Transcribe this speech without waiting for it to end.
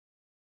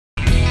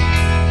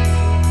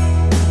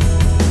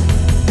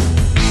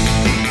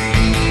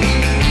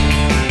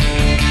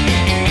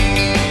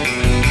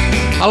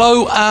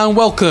Hello and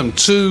welcome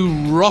to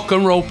Rock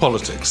and Roll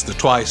Politics, the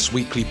twice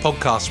weekly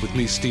podcast with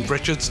me, Steve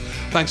Richards.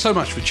 Thanks so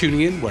much for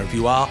tuning in wherever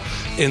you are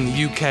in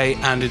the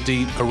UK and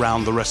indeed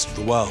around the rest of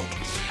the world.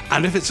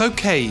 And if it's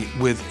okay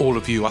with all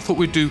of you, I thought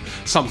we'd do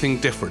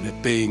something different,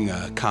 it being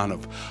a kind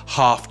of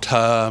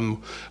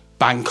half-term,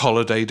 bank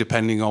holiday,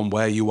 depending on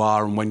where you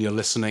are and when you're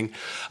listening,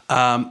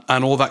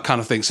 and all that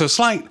kind of thing. So a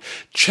slight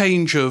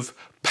change of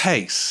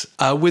pace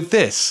with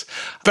this.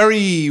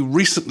 Very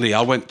recently, I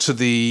went to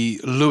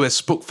the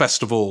Lewes Book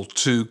Festival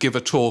to give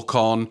a talk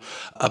on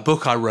a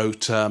book I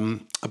wrote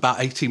about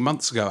 18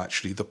 months ago,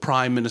 actually, The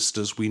Prime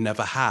Ministers We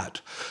Never Had,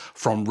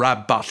 from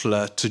Rab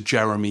Butler to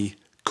Jeremy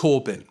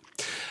Corbyn.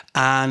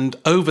 And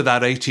over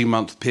that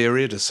 18-month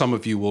period, as some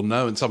of you will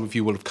know, and some of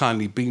you will have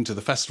kindly been to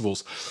the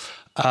festivals,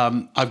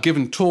 I've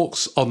given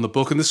talks on the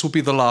book, and this will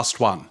be the last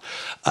one.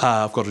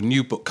 I've got a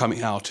new book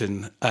coming out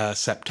in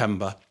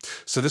September.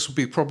 So this will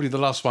be probably the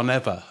last one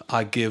ever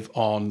I give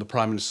on the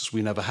Prime Ministers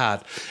We Never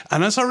Had.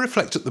 And as I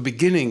reflect at the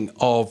beginning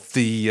of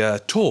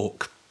the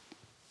talk,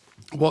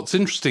 what's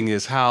interesting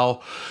is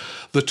how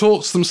the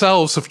talks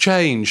themselves have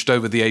changed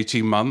over the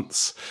 18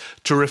 months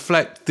to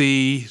reflect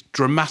the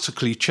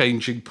dramatically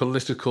changing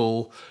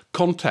political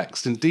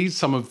context. Indeed,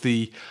 some of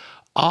the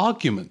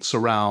arguments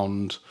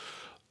around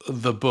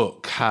the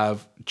book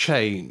have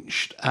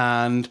changed.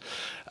 And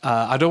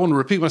I don't want to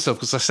repeat myself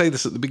because I say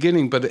this at the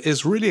beginning, but it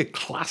is really a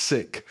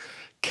classic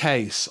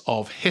case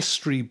of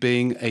history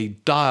being a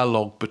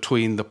dialogue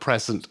between the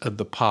present and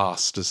the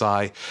past, as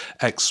I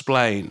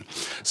explain.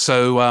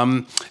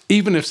 So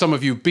even if some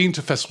of you have been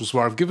to festivals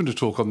where I've given a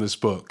talk on this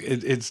book,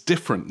 it's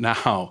different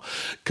now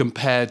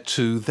compared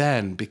to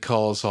then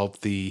because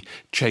of the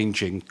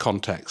changing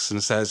context. And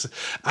it says,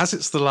 as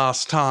it's the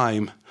last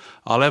time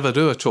I'll ever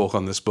do a talk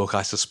on this book,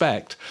 I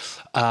suspect,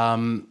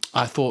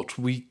 I thought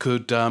we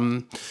could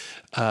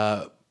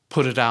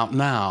put it out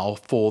now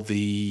for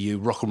the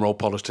Rock and Roll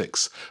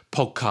Politics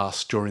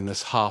podcast during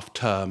this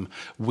half-term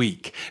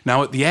week.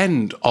 Now, at the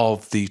end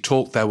of the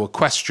talk, there were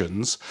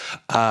questions.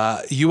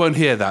 You won't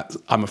hear that,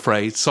 I'm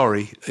afraid.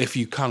 Sorry, if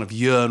you kind of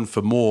yearn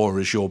for more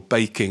as you're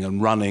baking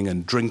and running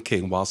and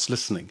drinking whilst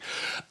listening,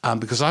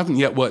 because I haven't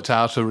yet worked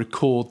out how to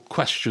record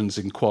questions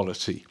in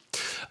quality.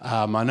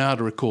 I know how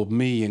to record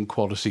me in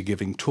quality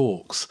giving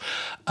talks,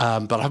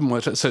 but I haven't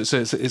worked out. So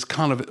it's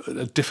kind of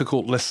a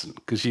difficult listen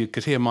because you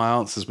could hear my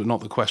answers, but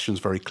not the questions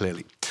very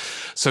clearly.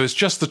 So it's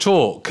just the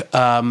talk.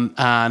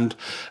 And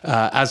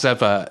as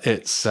ever,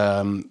 it's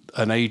an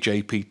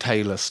AJP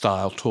Taylor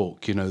style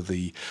talk, you know,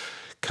 the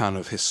kind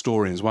of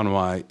historians, one of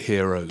my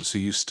heroes who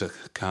used to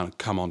kind of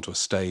come onto a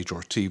stage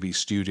or a TV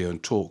studio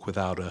and talk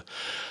without a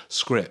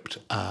script.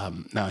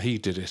 Now, he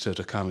did it at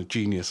a kind of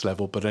genius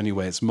level, but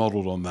anyway, it's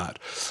modelled on that.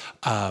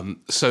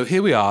 So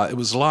here we are. It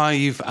was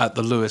live at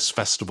the Lewes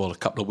Festival a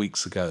couple of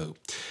weeks ago,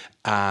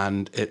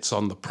 and it's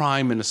on the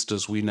Prime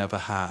Ministers We Never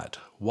Had.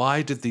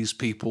 Why did these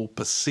people,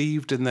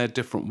 perceived in their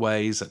different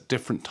ways at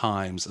different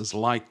times as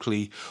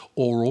likely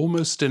or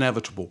almost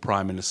inevitable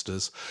prime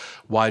ministers,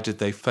 why did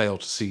they fail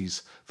to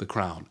seize the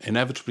crown?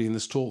 Inevitably in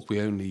this talk, we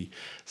only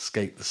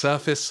skate the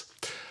surface,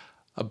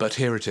 but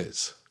here it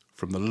is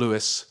from the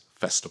Lewes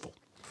Festival.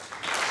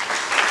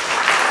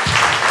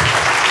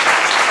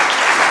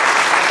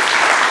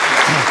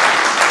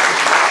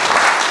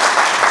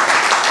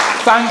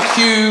 Thank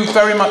you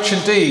very much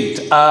indeed.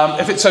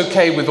 If it's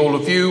okay with all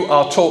of you,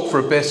 I'll talk for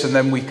a bit and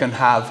then we can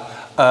have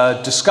a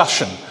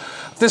discussion.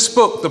 This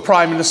book, The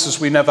Prime Ministers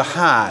We Never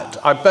Had,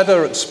 I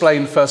better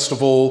explain first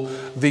of all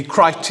the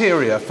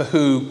criteria for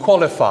who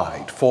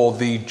qualified for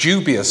the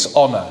dubious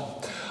honour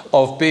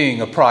of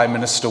being a Prime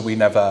Minister we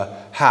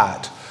never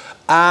had.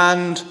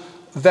 And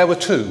there were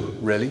two,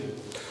 really.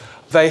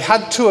 They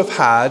had to have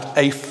had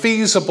a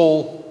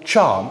feasible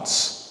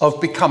chance of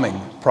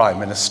becoming Prime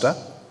Minister,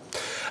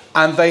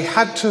 and they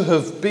had to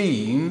have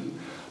been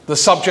the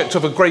subject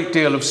of a great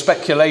deal of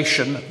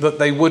speculation that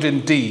they would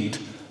indeed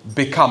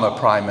become a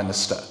Prime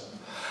Minister.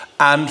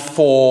 And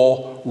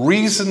for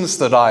reasons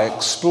that I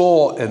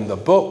explore in the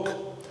book,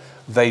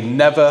 they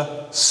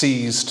never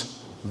seized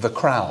the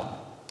crown.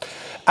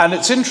 And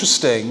it's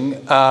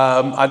interesting,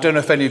 I don't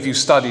know if any of you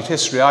studied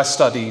history, I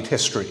studied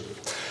history.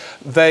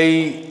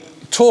 They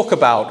talk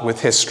about with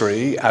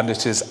history, and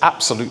it is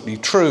absolutely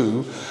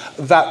true,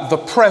 that the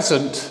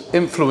present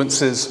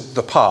influences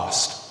the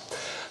past.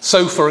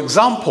 So, for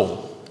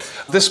example,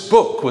 this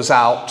book was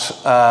out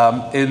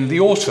in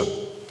the autumn,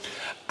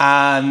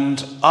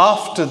 and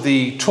after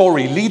the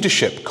Tory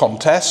leadership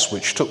contest,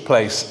 which took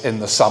place in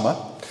the summer,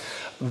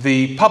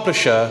 the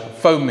publisher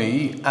phoned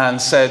me and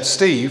said,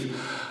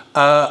 Steve,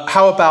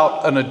 how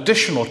about an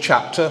additional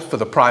chapter for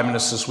the Prime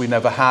Ministers We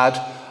Never Had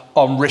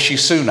on Rishi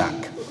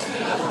Sunak?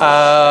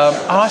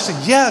 And I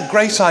said, yeah,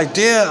 great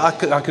idea, I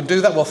could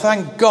do that. Well,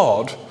 thank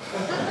God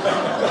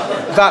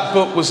that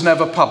book was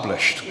never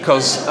published,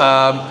 because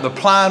the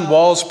plan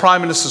was Prime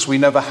Ministers We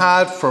Never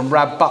Had, from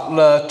Rab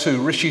Butler to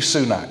Rishi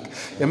Sunak.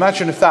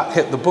 Imagine if that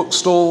hit the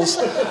bookstalls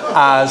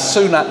as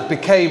Sunak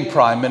became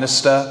Prime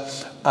Minister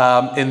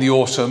in the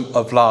autumn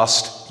of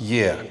last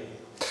year.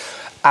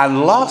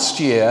 And last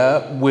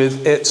year,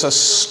 with its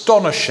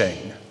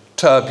astonishing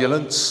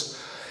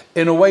turbulence,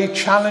 in a way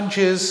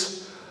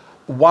challenges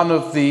one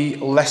of the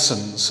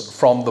lessons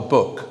from the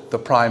book, The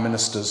Prime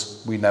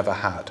Ministers We Never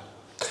Had.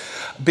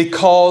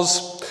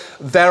 Because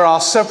there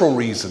are several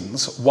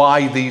reasons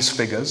why these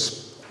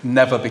figures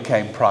never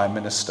became Prime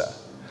Minister.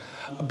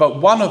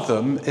 But one of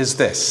them is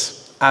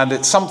this, and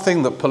it's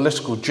something that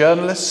political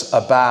journalists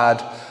are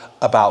bad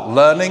about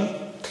learning.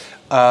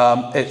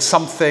 It's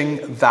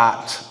something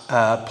that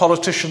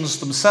politicians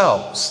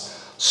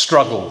themselves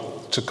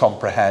struggle to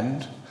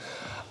comprehend.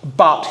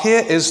 But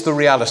here is the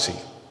reality,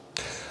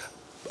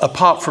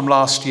 apart from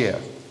last year.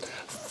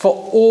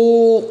 For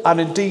all,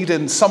 and indeed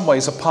in some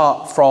ways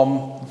apart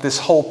from this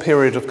whole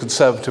period of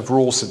Conservative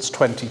rule since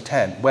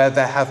 2010, where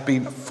there have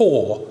been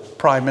 4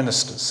 Prime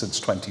Ministers since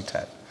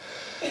 2010.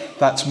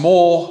 That's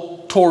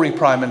more Tory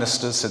Prime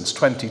Ministers since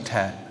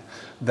 2010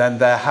 than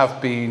there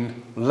have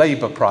been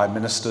Labour Prime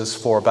Ministers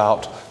for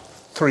about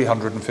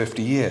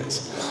 350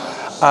 years.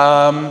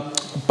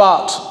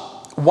 But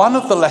one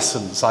of the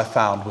lessons I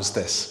found was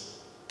this.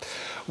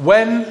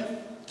 When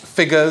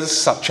figures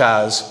such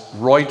as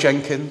Roy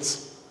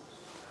Jenkins,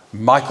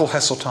 Michael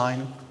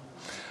Heseltine,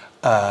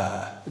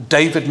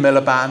 David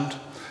Miliband,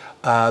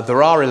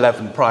 there are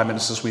 11 Prime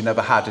Ministers we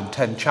never had in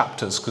 10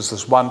 chapters because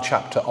there's one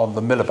chapter on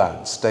the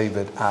Milibands,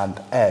 David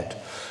and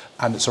Ed,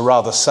 and it's a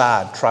rather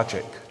sad,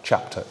 tragic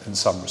chapter in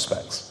some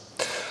respects.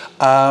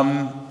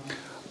 But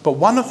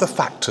one of the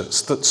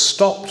factors that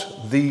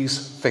stopped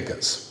these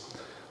figures,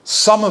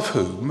 some of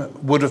whom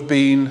would have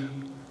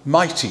been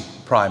mighty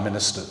Prime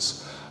Ministers,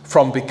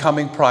 from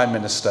becoming Prime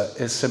Minister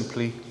is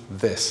simply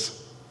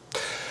this.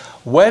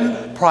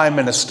 When Prime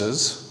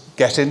Ministers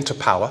get into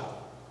power,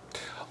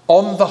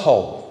 on the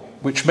whole,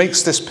 which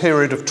makes this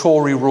period of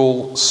Tory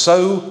rule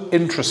so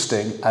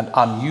interesting and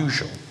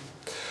unusual,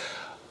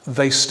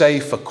 they stay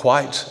for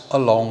quite a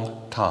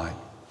long time.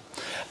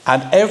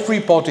 And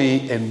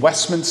everybody in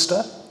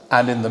Westminster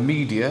and in the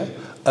media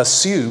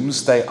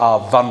assumes they are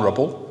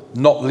vulnerable,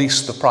 not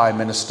least the Prime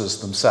Ministers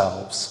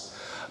themselves.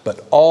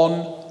 But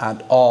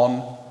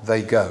on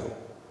they go.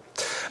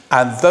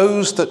 And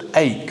those that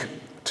ache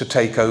to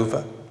take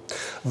over,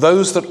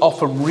 those that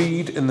often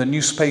read in the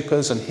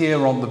newspapers and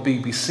hear on the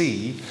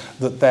BBC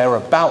that they're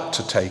about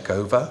to take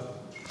over,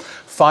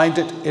 find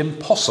it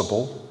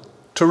impossible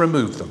to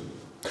remove them.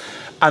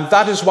 And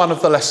that is one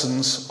of the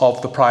lessons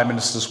of the Prime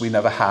Ministers we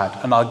never had.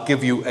 And I'll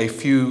give you a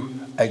few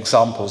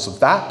examples of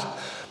that.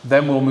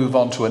 Then we'll move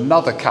on to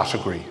another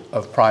category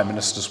of Prime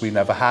Ministers we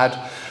never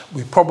had.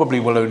 We probably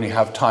will only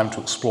have time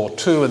to explore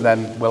 2, and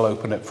then we'll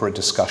open it for a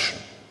discussion.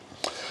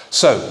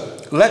 So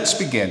let's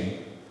begin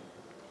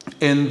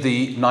in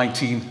the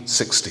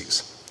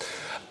 1960s.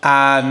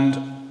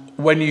 And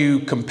when you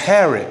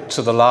compare it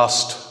to the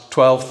last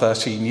 12,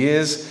 13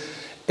 years,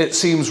 it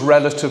seems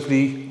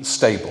relatively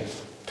stable.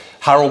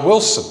 Harold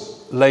Wilson,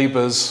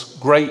 Labour's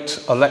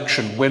great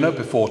election winner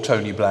before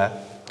Tony Blair,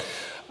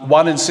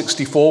 won in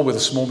 64 with a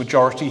small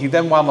majority. He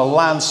then won a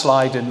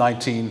landslide in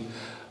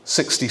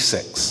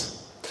 1966.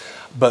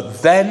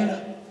 But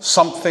then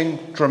something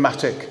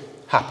dramatic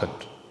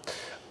happened.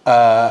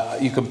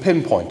 You can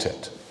pinpoint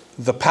it.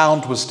 The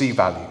pound was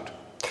devalued.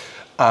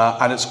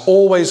 And it's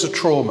always a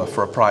trauma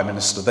for a Prime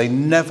Minister. They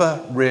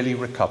never really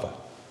recover.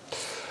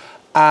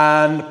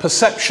 And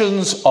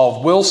perceptions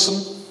of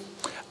Wilson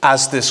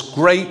as this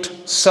great,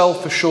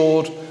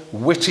 self-assured,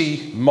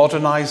 witty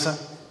moderniser,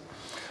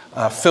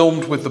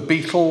 filmed with the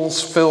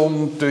Beatles,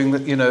 filmed doing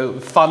the,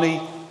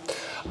 funny,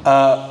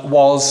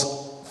 was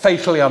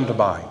fatally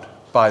undermined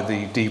by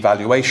the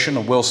devaluation.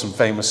 And Wilson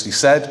famously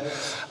said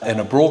in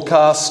a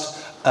broadcast,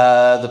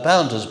 the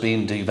pound has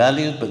been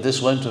devalued, but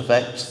this won't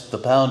affect the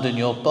pound in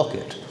your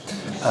pocket.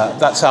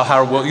 That's how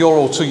Harold, you're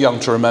all too young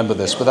to remember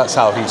this, but that's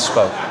how he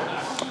spoke.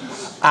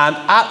 And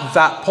at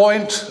that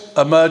point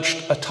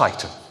emerged a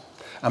titan.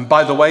 And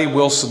by the way,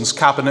 Wilson's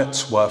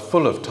cabinets were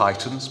full of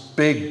titans,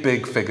 big,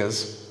 big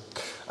figures,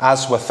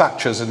 as were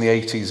Thatcher's in the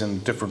 80s in a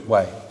different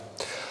way.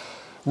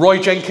 Roy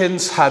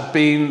Jenkins had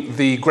been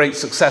the great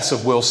success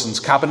of Wilson's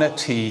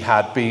cabinet. He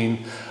had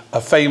been a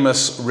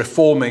famous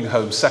reforming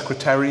Home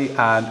Secretary,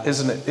 and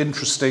isn't it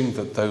interesting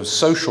that those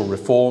social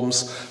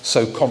reforms,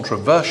 so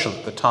controversial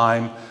at the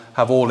time,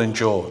 have all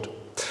endured?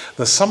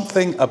 There's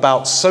something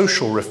about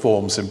social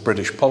reforms in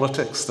British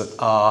politics that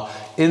are,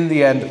 in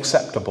the end,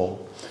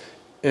 acceptable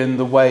in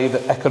the way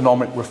that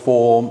economic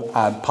reform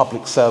and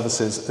public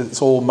services,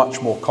 it's all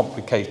much more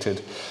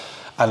complicated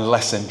and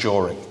less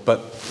enduring.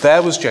 But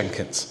there was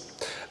Jenkins.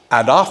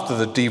 And after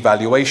the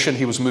devaluation,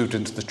 he was moved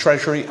into the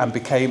Treasury and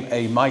became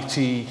a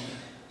mighty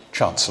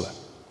Chancellor.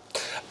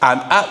 And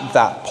at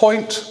that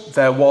point,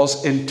 there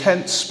was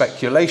intense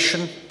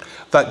speculation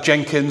that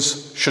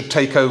Jenkins should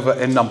take over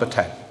in number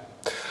 10.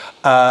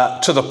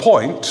 To the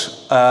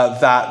point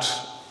that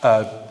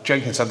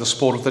Jenkins had the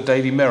support of the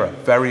Daily Mirror,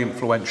 very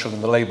influential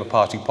in the Labour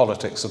Party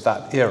politics of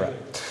that era.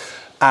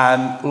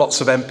 And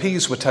lots of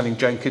MPs were telling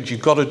Jenkins,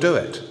 you've got to do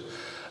it.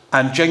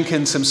 And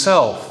Jenkins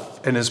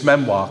himself, in his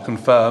memoir,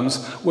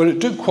 confirms, well, it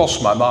did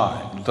cross my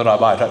mind, that I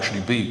might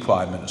actually be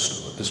Prime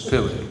Minister at this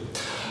period.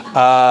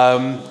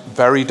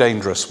 Very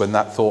dangerous when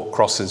that thought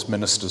crosses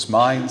ministers'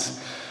 minds,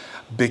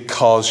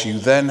 because you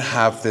then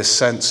have this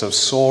sense of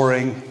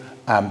soaring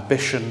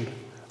ambition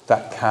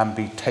that can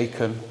be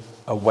taken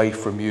away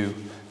from you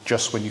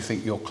just when you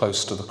think you're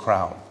close to the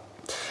crown.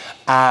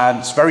 And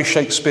it's very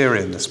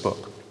Shakespearean, this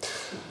book.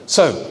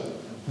 So,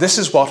 this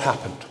is what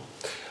happened.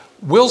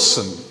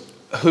 Wilson,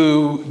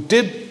 who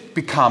did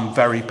become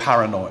very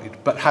paranoid,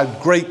 but had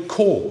great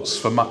cause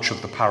for much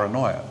of the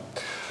paranoia,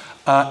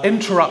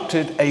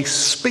 interrupted a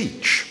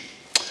speech,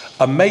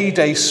 a May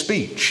Day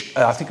speech,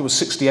 I think it was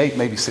 68,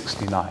 maybe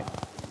 69,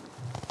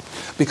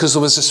 because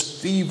there was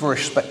this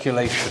feverish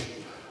speculation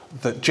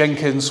that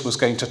Jenkins was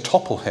going to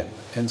topple him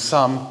in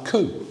some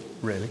coup,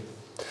 really.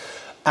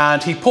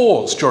 And he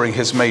paused during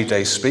his May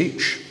Day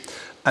speech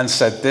and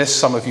said this.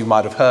 Some of you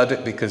might have heard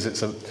it because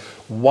it's a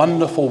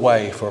wonderful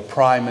way for a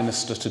prime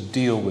minister to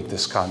deal with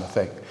this kind of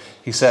thing.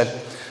 He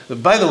said,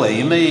 "By the way,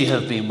 you may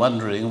have been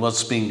wondering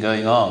what's been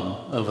going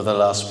on over the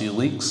last few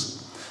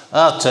weeks.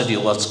 I'll tell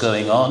you what's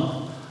going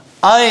on.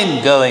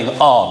 I'm going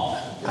on."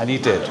 And he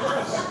did.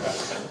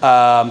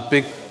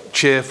 Big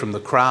cheer from the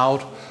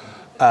crowd.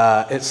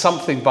 It's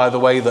something, by the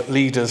way, that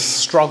leaders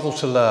struggle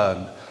to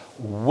learn.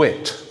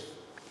 Wit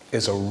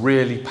is a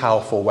really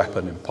powerful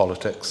weapon in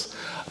politics.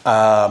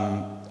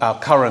 Our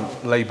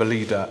current Labour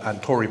leader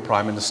and Tory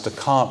Prime Minister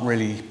can't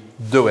really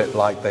do it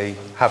like they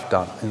have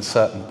done in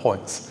certain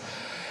points.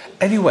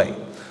 Anyway,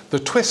 the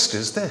twist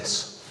is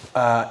this.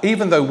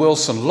 Even though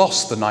Wilson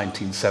lost the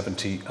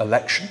 1970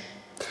 election,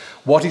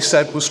 what he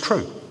said was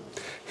true.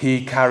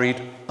 He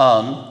carried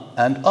on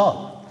and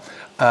on.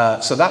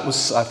 So that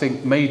was, I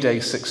think, May Day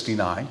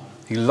 69.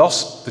 He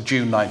lost the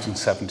June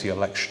 1970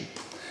 election.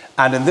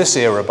 And in this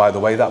era, by the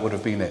way, that would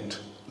have been it.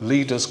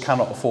 Leaders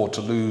cannot afford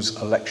to lose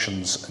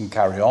elections and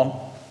carry on.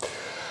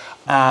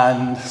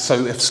 And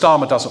so if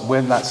Starmer doesn't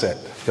win, that's it.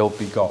 He'll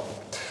be gone.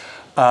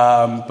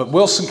 But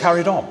Wilson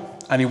carried on.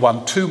 And he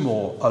won 2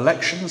 more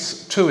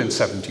elections, 2 in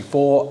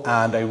 74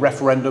 and a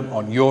referendum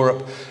on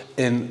Europe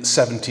in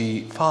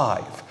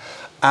 75.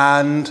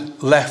 And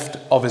left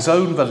of his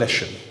own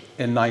volition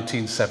in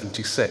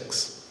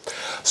 1976.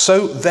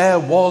 So there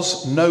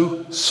was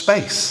no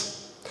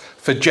space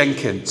for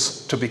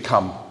Jenkins to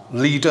become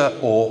leader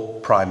or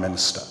prime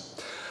minister.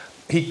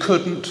 He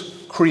couldn't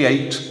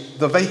create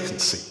the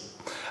vacancy.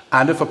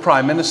 And if a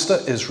prime minister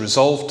is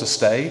resolved to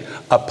stay,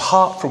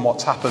 apart from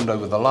what's happened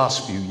over the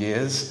last few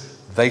years,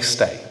 they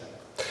stay.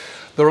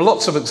 There are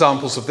lots of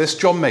examples of this.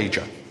 John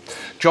Major.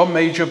 John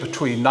Major,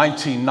 between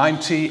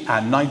 1990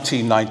 and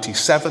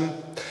 1997,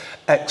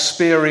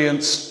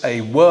 experienced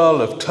a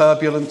whirl of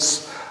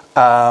turbulence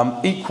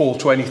equal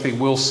to anything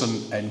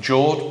Wilson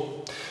endured.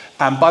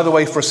 And by the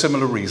way, for a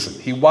similar reason.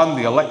 He won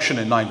the election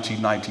in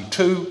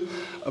 1992,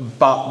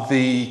 but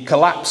the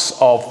collapse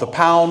of the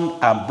pound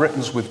and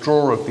Britain's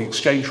withdrawal of the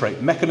exchange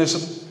rate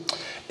mechanism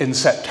in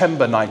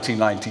September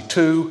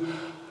 1992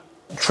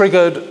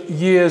 triggered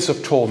years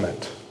of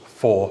torment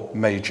for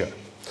Major.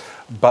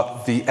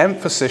 But the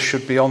emphasis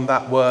should be on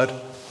that word,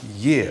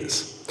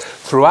 years.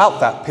 Throughout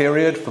that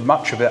period, for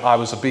much of it, I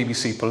was a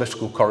BBC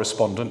political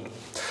correspondent,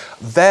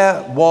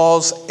 there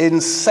was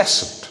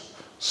incessant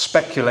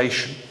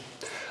speculation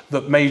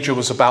that Major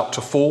was about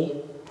to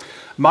fall.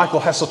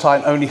 Michael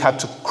Heseltine only had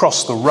to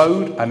cross the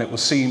road and it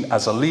was seen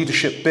as a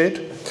leadership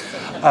bid.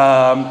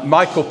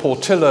 Michael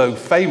Portillo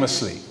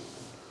famously,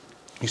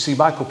 you see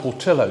Michael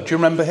Portillo, do you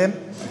remember him?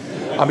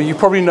 I mean, you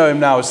probably know him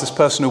now as this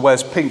person who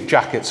wears pink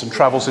jackets and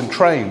travels in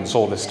trains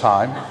all this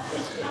time.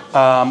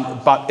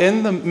 But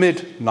in the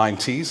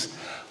mid-90s,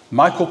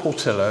 Michael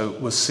Portillo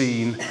was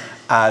seen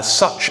as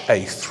such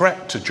a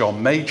threat to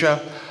John Major.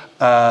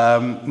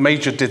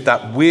 Major did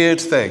that weird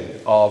thing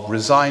of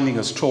resigning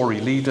as Tory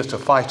leader to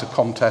fight a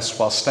contest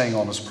while staying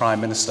on as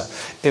Prime Minister.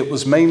 It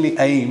was mainly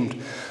aimed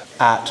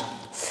at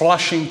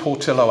flushing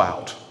Portillo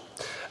out.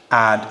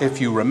 And if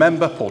you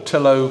remember,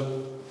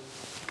 Portillo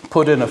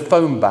put in a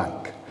phone bank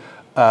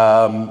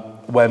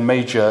when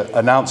Major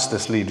announced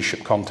this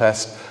leadership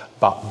contest,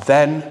 but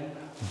then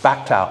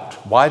backed out.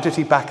 Why did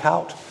he back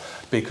out?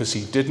 Because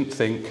he didn't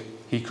think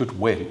he could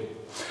win.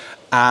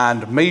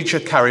 And Major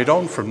carried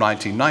on from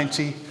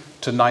 1990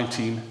 to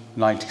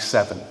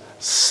 1997.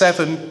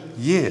 7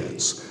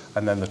 years.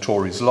 And then the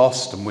Tories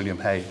lost and William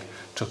Hague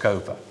took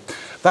over.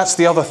 That's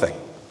the other thing.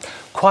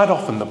 Quite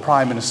often the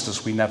prime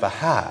ministers we never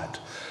had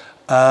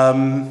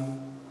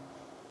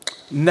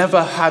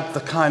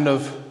the kind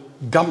of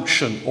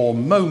gumption or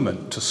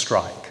moment to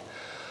strike.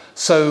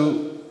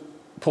 So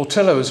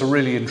Portillo is a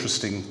really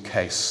interesting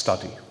case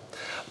study.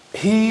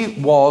 He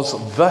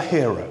was the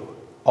hero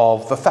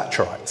of the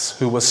Thatcherites,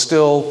 who were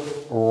still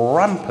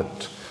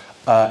rampant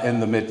in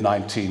the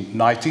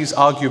mid-1990s.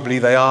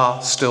 Arguably, they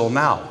are still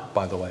now,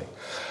 by the way.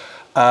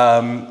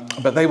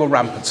 But they were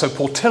rampant. So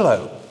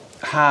Portillo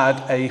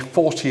had a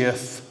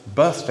 40th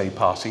birthday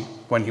party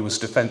when he was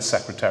Defence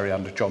Secretary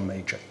under John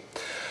Major.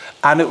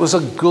 And it was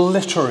a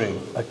glittering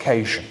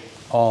occasion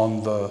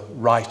on the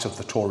right of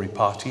the Tory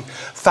party.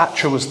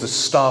 Thatcher was the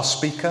star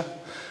speaker,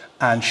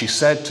 and she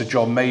said to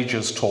John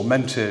Major's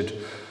tormented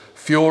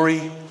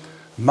fury,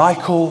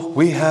 "Michael,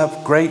 we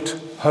have great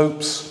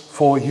hopes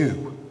for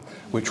you,"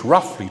 which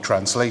roughly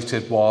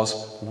translated was,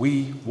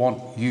 "We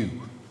want you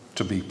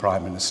to be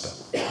Prime Minister,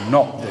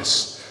 not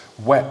this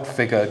wet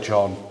figure,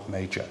 John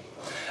Major."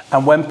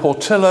 And when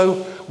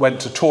Portillo went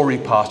to Tory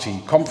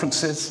party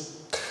conferences,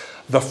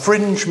 the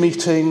fringe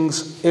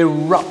meetings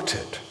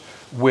erupted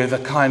with a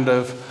kind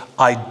of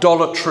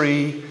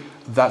idolatry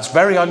that's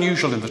very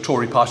unusual in the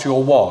Tory party,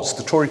 or was.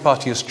 The Tory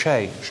party has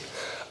changed,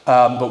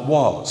 but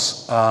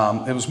was.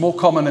 It was more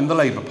common in the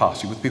Labour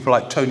Party with people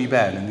like Tony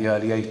Benn in the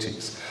early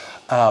 80s.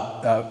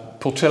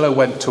 Portillo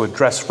went to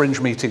address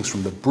fringe meetings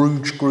from the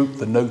Bruges group,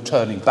 the No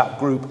Turning Back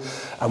group,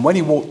 and when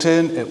he walked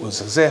in, it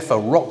was as if a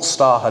rock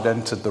star had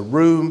entered the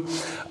room.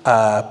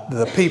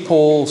 The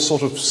people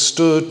sort of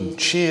stood and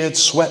cheered,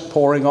 sweat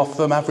pouring off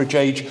them, average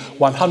age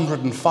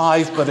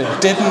 105, but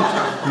it didn't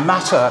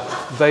matter.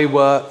 They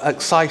were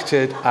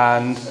excited,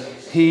 and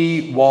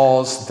he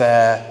was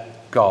their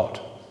God.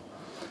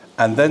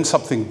 And then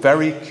something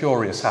very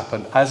curious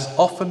happened, as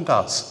often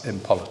does in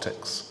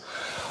politics.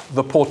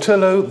 The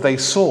Portillo they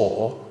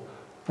saw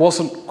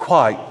wasn't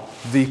quite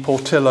the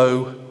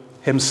Portillo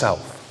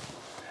himself.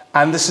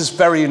 And this is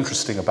very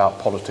interesting about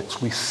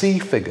politics. We see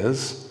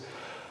figures,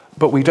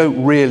 but we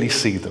don't really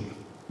see them.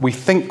 We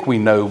think we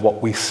know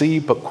what we see,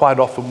 but quite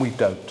often we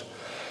don't.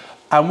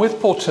 And with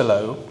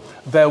Portillo,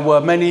 there were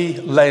many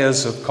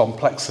layers of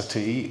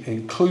complexity,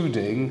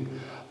 including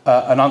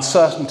an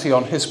uncertainty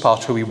on his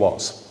part who he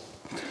was.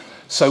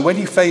 So when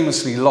he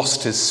famously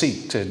lost his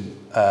seat in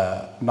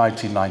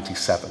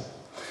 1997,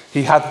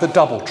 he had the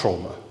double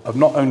trauma of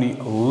not only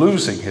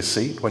losing his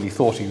seat when he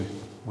thought he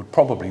would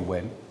probably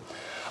win,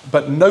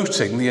 but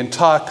noting the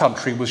entire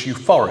country was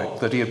euphoric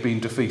that he had been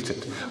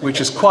defeated, which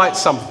is quite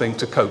something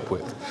to cope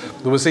with.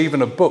 There was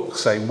even a book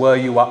saying, "Were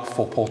you up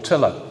for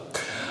Portillo?"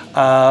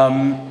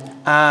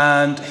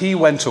 And he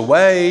went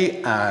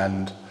away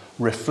and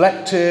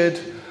reflected,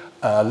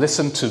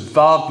 listened to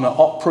Wagner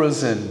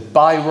operas in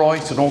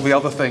Bayreuth and all the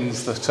other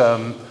things that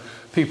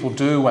people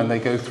do when they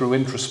go through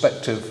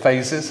introspective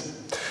phases.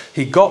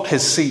 He got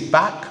his seat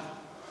back,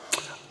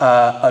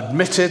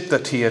 admitted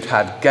that he had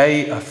had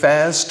gay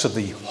affairs to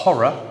the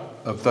horror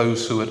of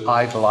those who had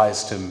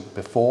idolized him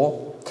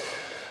before,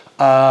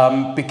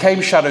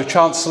 became Shadow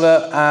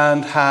Chancellor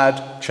and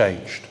had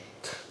changed.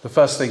 The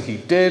first thing he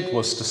did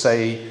was to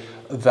say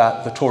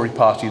that the Tory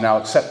party now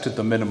accepted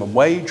the minimum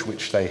wage,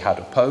 which they had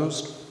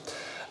opposed,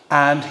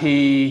 and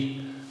he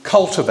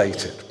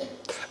cultivated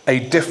a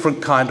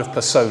different kind of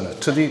persona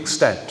to the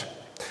extent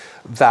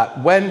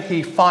that when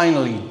he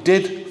finally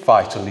did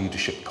fight a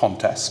leadership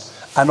contest,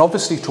 and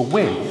obviously to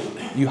win,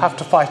 you have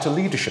to fight a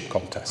leadership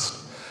contest.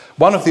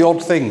 One of the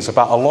odd things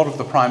about a lot of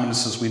the prime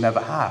ministers we never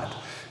had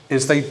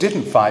is they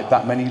didn't fight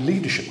that many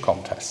leadership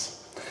contests.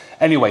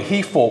 Anyway,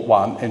 he fought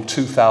one in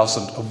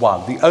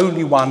 2001, the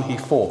only one he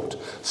fought.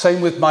 Same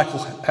with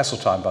Michael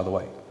Heseltine, by the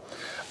way.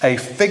 A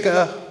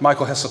figure,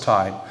 Michael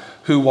Heseltine,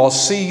 who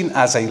was seen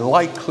as a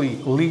likely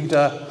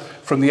leader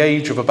from the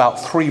age of about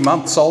 3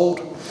 months old.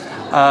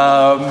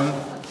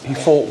 He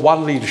fought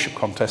one leadership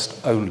contest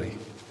only,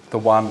 the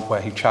one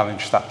where he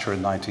challenged Thatcher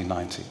in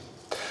 1990.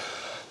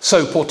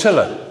 So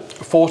Portillo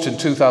fought in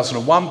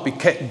 2001,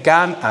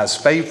 began as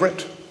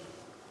favourite,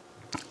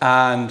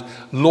 and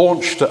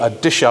launched a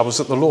dishy, I was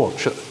at the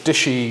launch, a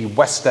dishy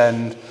West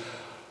End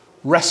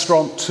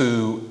restaurant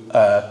to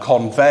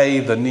convey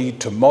the need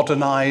to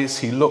modernise.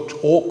 He looked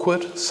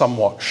awkward,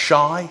 somewhat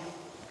shy,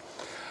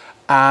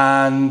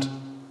 and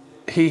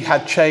he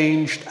had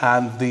changed,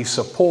 and the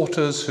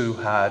supporters who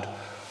had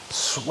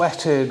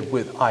sweated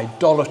with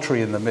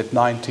idolatry in the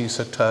mid-90s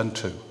had turned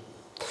too.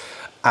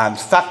 And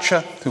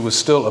Thatcher, who was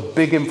still a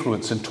big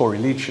influence in Tory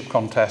leadership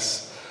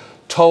contests,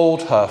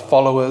 told her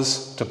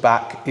followers to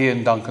back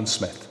Ian Duncan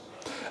Smith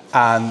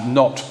and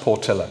not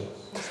Portillo.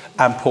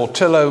 And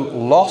Portillo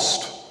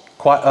lost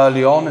quite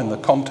early on in the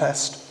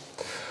contest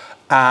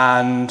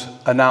and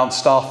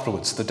announced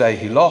afterwards, the day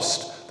he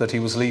lost, that he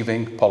was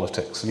leaving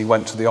politics, and he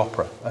went to the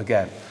opera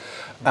again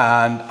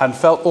and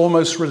felt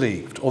almost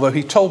relieved. Although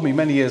he told me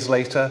many years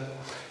later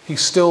he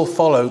still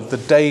followed the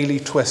daily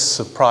twists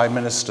of prime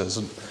ministers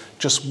and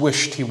just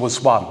wished he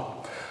was one.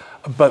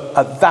 But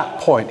at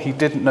that point he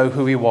didn't know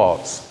who he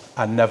was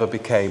and never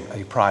became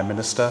a prime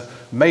minister.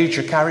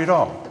 Major carried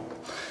on.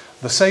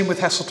 The same with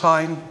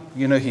Heseltine.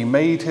 You know, he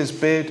made his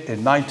bid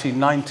in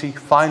 1990,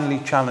 finally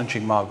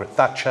challenging Margaret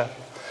Thatcher,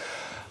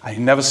 and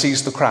he never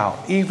seized the crown,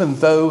 even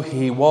though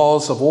he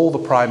was, of all the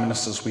prime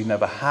ministers we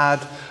never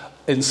had,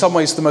 in some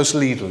ways the most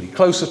leaderly,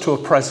 closer to a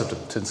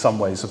president in some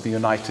ways of the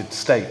United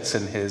States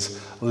in his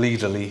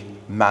leaderly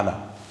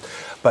manner.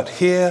 But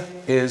here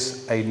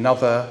is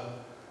another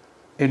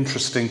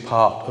interesting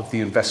part of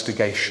the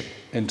investigation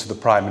into the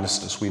prime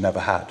ministers we never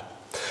had.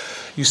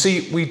 You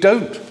see, we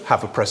don't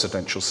have a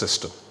presidential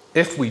system.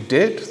 If we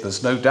did,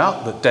 there's no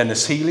doubt that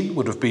Denis Healey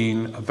would have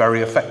been a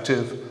very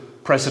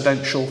effective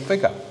presidential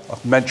figure.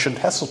 I've mentioned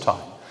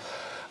Heseltine.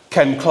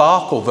 Ken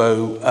Clarke,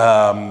 although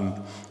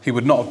He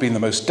would not have been the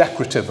most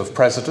decorative of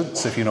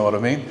presidents, if you know what I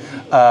mean,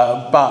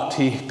 but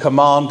he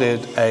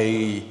commanded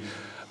a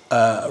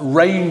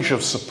range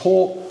of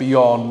support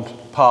beyond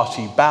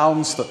party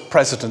bounds that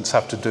presidents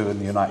have to do in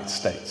the United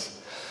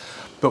States.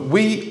 But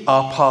we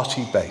are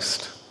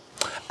party-based.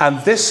 And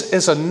this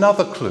is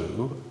another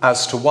clue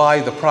as to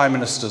why the prime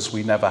ministers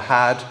we never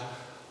had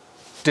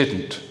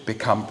didn't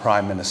become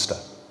prime minister.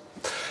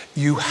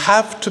 You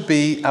have to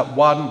be at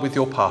one with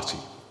your party.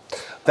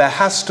 There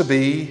has to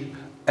be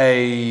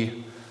a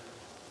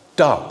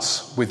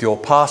dance with your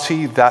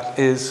party that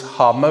is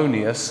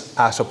harmonious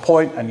at a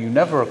point, and you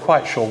never are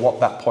quite sure what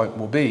that point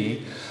will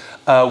be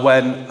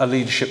when a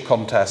leadership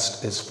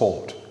contest is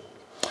fought.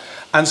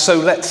 And so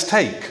let's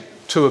take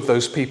two of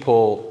those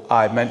people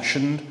I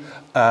mentioned,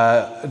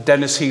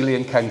 Denis Healey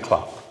and Ken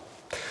Clarke.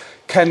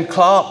 Ken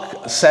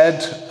Clarke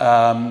said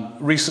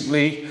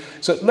recently,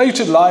 that late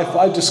in life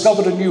I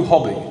discovered a new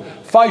hobby,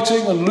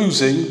 fighting and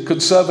losing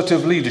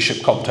Conservative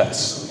leadership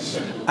contests.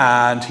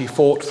 And he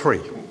fought 3.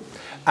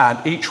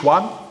 And each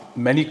one,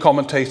 many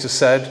commentators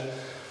said,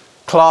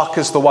 Clarke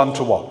is the one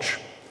to watch.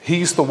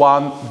 He's the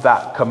one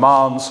that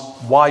commands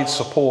wide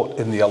support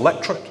in the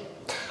electorate.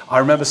 I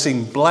remember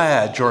seeing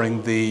Blair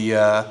during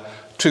the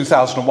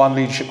 2001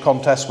 leadership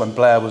contest when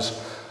Blair was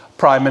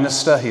Prime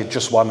Minister. He had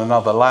just won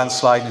another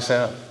landslide. He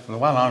said, the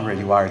one I'm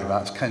really worried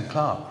about is Ken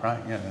Clarke,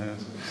 right?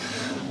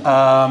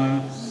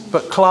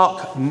 But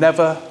Clarke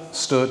never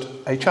stood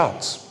a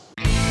chance.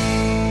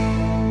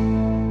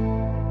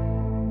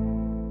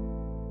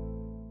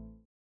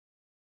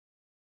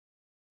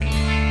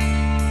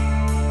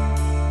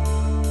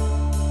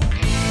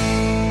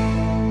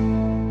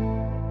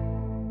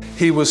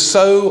 He was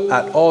so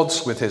at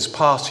odds with his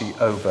party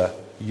over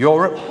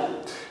Europe,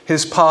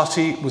 his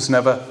party was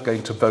never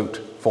going to vote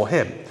for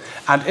him.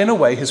 And in a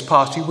way, his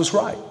party was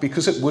right,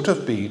 because it would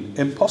have been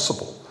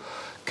impossible.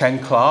 Ken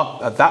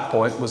Clarke, at that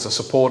point, was a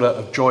supporter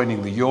of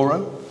joining the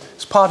euro.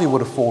 His party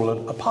would have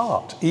fallen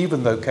apart,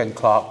 even though Ken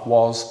Clarke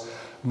was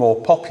more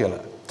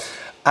popular.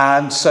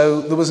 And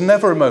so there was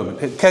never a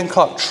moment. Ken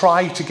Clarke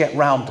tried to get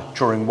round it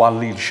during one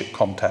leadership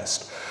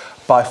contest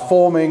by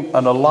forming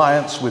an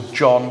alliance with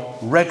John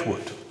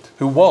Redwood,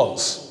 who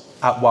was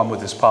at one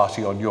with his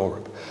party on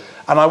Europe.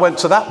 And I went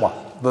to that one,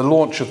 the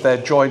launch of their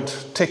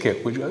joint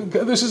ticket.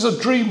 This is a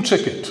dream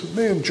ticket.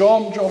 Me and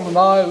John and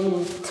I.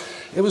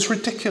 It was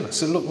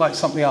ridiculous. It looked like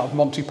something out of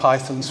Monty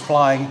Python's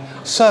Flying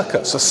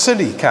Circus, a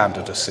silly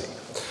candidacy.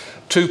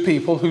 2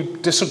 people who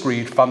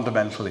disagreed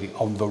fundamentally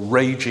on the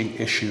raging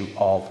issue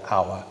of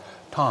our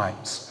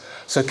times.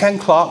 So Ken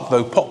Clarke,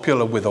 though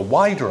popular with a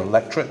wider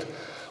electorate,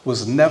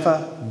 was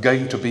never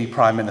going to be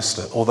Prime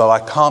Minister, although I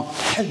can't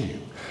tell you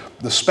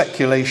the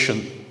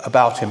speculation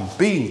about him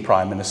being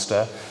Prime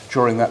Minister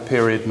during that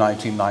period,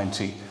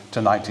 1990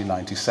 to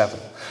 1997.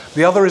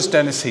 The other is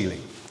Denis Healey.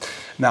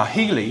 Now,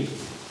 Healey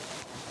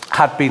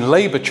had been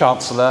Labour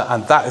Chancellor,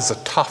 and that is a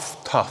tough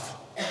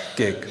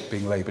gig,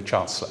 being Labour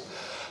Chancellor.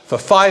 For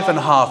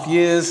 5.5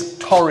 years,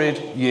 torrid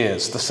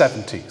years, the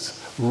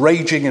 70s,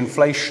 raging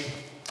inflation,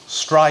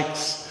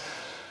 strikes,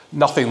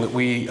 nothing that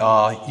we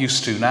are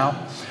used to now.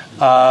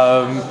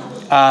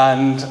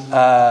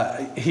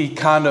 He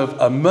kind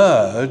of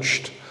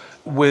emerged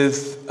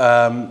with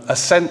a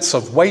sense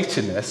of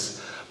weightiness,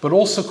 but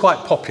also quite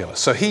popular.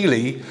 So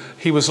Healey,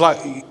 he was like,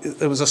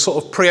 it was a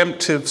sort of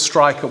preemptive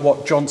strike at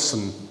what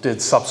Johnson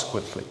did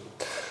subsequently.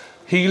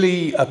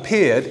 Healey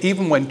appeared,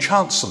 even when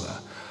Chancellor,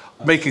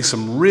 making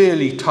some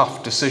really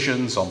tough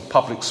decisions on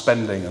public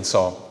spending and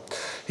so on.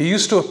 He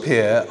used to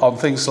appear on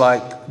things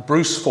like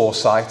Bruce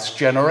Forsyth's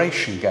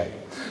Generation Game.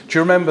 Do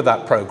you remember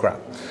that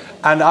programme?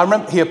 And I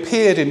remember he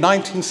appeared in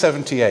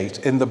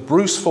 1978 in the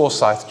Bruce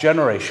Forsyth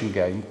Generation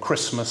Game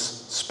Christmas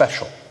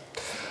special,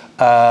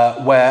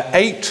 where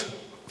 8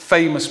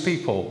 famous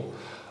people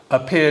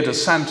appeared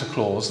as Santa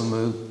Claus, and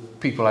the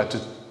people had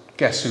to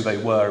guess who they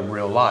were in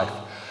real life.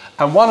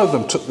 And one of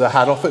them took their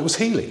hat off. It was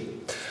Healey.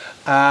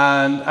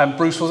 And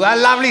Bruce was,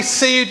 lovely to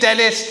see you,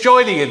 Denis,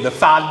 joining in the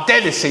fun.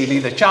 Denis Healey,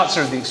 the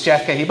Chancellor of the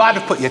Exchequer. He might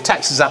have put your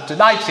taxes up to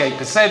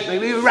 98%.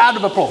 Maybe a round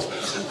of applause.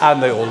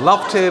 And they all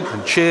loved him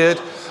and cheered.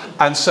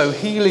 And so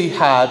Healey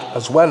had,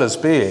 as well as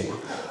being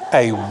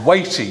a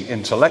weighty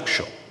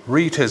intellectual,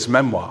 read his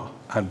memoir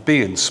and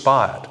be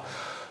inspired.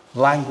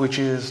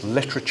 Languages,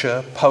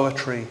 literature,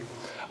 poetry.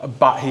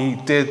 But he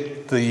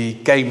did the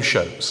game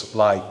shows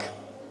like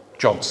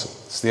Johnson.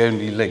 It's the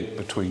only link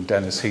between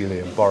Denis Healey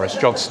and Boris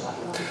Johnson.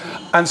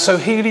 And so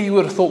Healey, you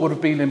would have thought, would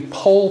have been in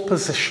pole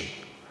position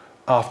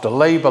after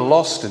Labour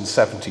lost in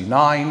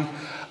 79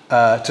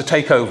 to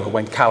take over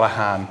when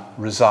Callaghan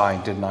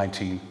resigned in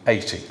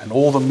 1980. And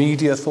all the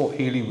media thought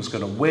Healey was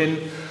going to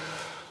win.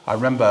 I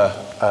remember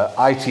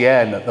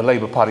ITN at the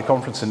Labour Party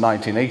conference in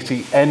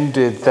 1980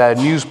 ended their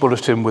news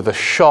bulletin with a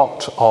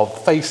shot of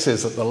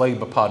faces at the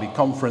Labour Party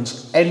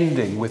conference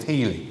ending with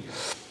Healey,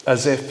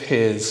 as if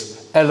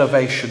his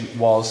elevation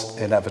was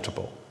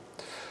inevitable.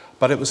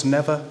 But it was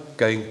never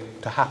going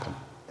to happen,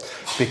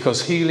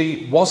 because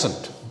Healey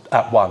wasn't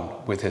at one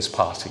with his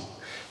party.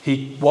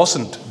 He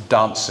wasn't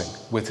dancing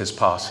with his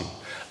party,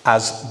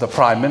 as the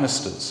prime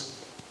ministers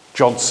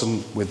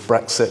Johnson with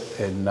Brexit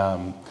in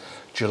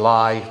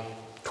July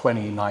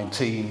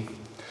 2019,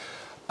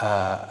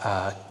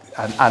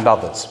 and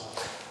others.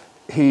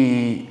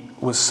 He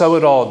was so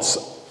at odds,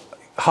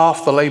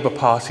 half the Labour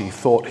Party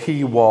thought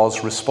he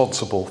was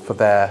responsible for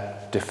their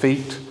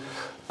defeat,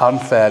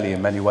 unfairly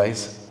in many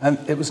ways, and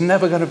it was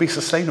never going to be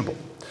sustainable.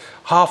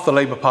 Half the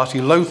Labour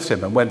Party loathed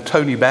him, and when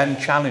Tony Benn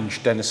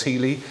challenged Denis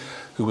Healey,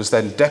 who was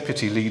then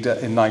deputy leader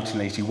in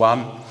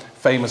 1981,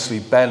 famously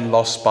Benn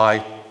lost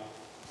by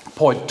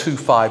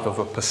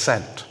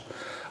 0.25%.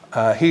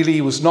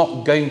 Healey was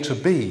not going to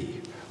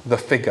be the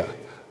figure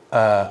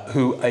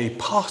who a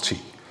party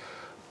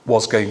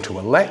was going to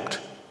elect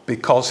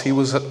because he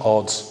was at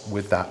odds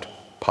with that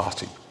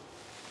party.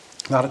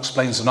 That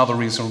explains another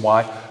reason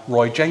why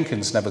Roy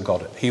Jenkins never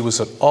got it. He was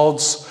at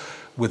odds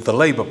with the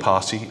Labour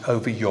Party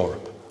over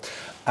Europe.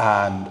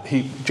 And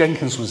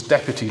Jenkins was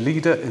deputy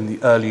leader in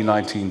the early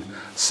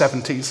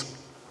 1970s.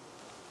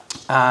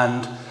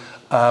 And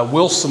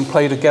Wilson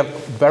played a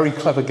very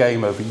clever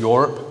game over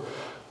Europe,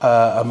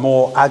 a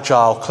more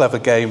agile, clever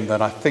game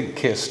than I think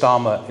Keir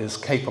Starmer is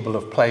capable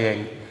of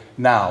playing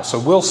now. So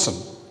Wilson,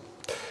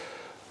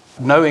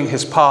 knowing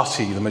his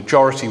party, the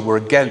majority were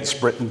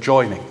against Britain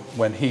joining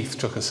when Heath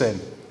took us in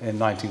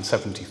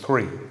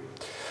 1973,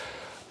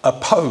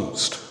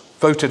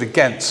 voted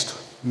against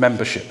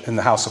membership in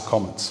the House of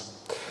Commons.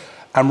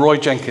 And Roy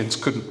Jenkins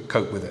couldn't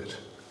cope with it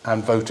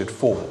and voted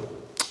for.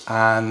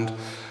 And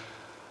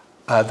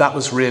that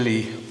was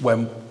really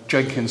when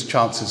Jenkins'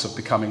 chances of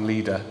becoming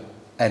leader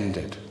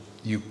ended.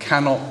 You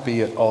cannot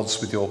be at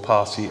odds with your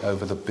party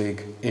over the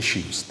big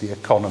issues, the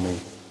economy,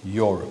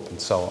 Europe,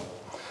 and so on.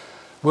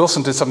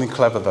 Wilson did something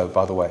clever, though,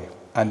 by the way,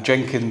 and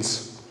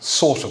Jenkins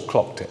sort of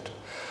clocked it.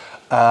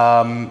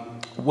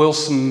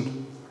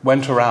 Wilson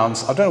went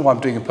around, I don't know why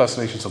I'm doing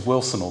impersonations of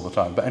Wilson all the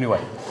time, but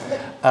anyway,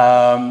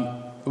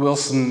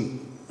 Wilson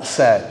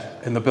said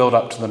in the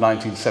build-up to the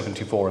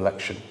 1974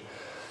 election,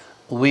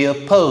 "We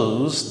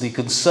oppose the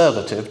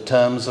Conservative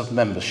terms of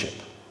membership."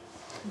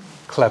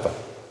 Clever,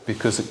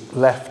 because it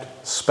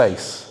left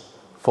space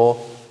for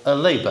A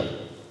Labour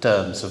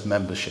terms of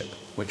membership.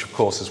 which of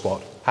course is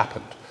what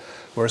happened.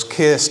 Whereas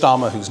Keir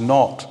Starmer, who's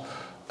not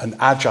an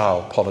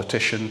agile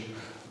politician,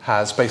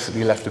 has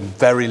basically left him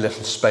very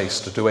little space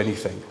to do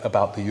anything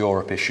about the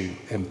Europe issue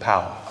in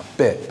power. A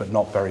bit, but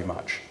not very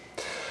much.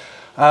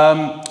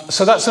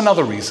 So that's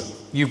another reason.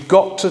 You've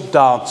got to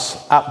dance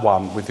at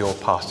one with your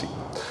party.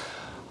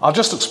 I'll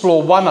just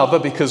explore one other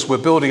because we're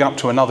building up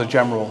to another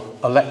general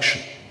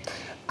election.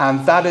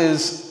 And that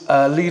is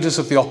leaders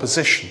of the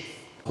opposition,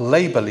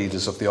 Labour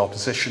leaders of the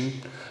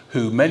opposition,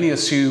 who many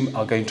assume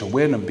are going to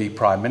win and be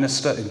Prime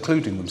Minister,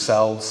 including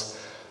themselves,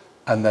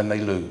 and then they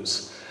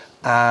lose.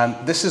 And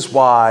this is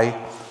why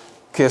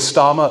Keir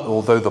Starmer,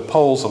 although the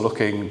polls are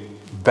looking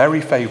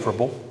very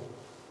favourable,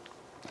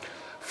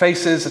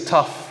 faces a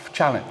tough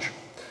challenge.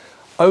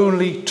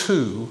 Only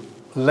 2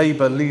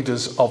 Labour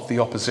leaders of the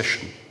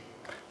opposition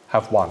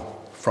have won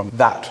from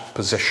that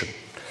position.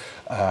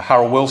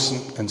 Harold Wilson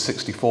in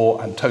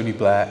 1964 and Tony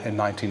Blair in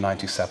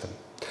 1997.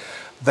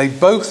 They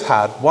both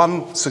had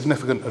one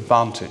significant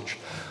advantage.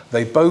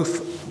 They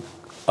both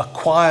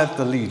acquired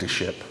the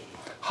leadership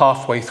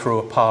halfway through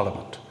a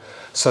parliament.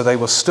 So they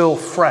were still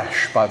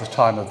fresh by the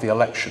time of the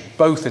election,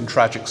 both in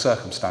tragic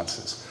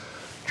circumstances.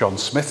 John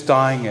Smith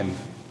dying in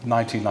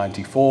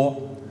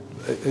 1994.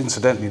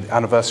 Incidentally, the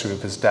anniversary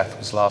of his death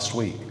was last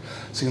week.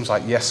 Seems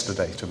like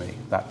yesterday to me,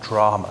 that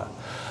drama.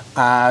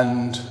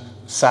 And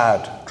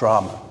sad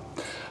drama.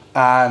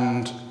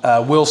 And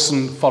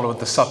Wilson followed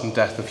the sudden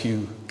death of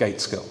Hugh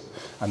Gaitskell.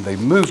 And they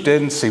moved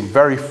in, seemed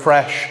very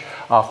fresh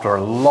after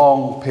a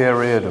long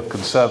period of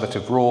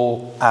Conservative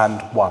rule, and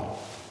won.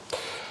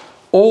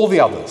 All the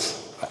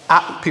others,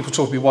 people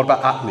talk to me, what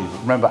about Attlee?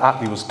 Remember,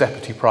 Attlee was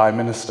Deputy Prime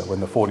Minister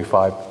when the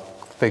 45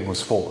 thing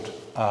was fought.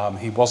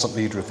 He wasn't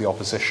leader of the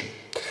opposition.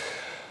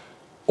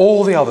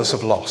 All the others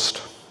have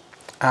lost.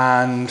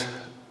 And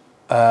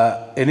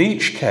in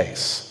each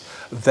case,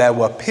 there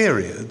were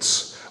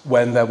periods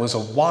when there was a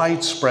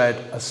widespread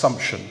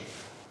assumption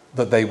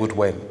that they would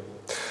win.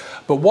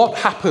 But what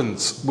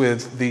happens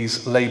with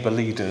these Labour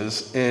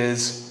leaders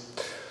is,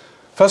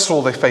 first of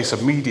all, they face a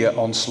media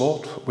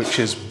onslaught, which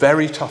is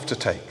very tough to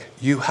take.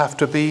 You have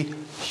to be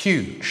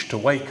huge to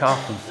wake up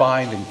and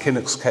find, in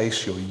Kinnock's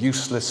case, you're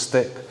useless,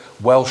 thick,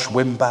 Welsh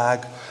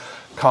windbag,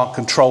 can't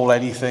control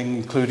anything,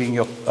 including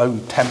your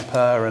own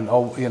temper, and,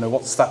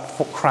 what's that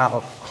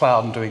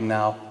clown doing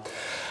now?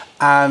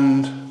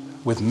 And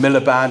with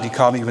Miliband, he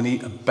can't even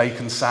eat a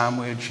bacon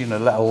sandwich,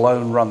 let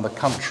alone run the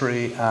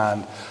country.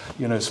 And,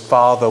 his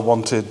father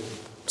wanted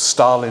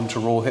Stalin to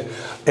rule him.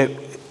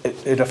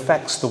 It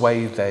affects the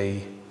way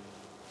they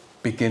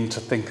begin to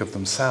think of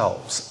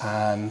themselves.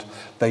 And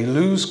they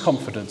lose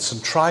confidence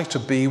and try to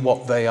be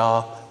what they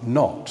are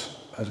not.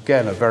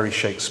 Again, a very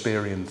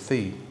Shakespearean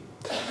theme.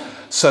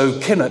 So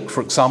Kinnock,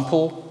 for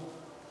example,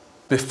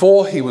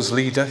 before he was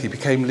leader, he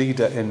became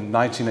leader in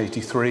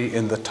 1983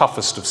 in the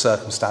toughest of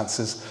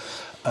circumstances.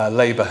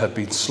 Labour had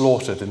been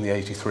slaughtered in the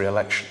 83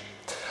 election.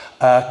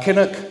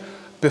 Kinnock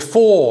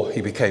before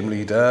he became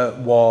leader,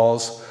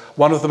 was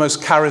one of the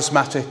most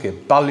charismatic,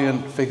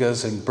 ebullient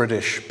figures in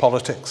British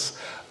politics.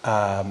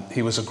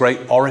 He was a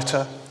great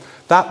orator.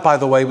 That, by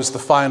the way, was the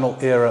final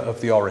era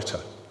of the orator.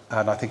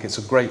 And I think it's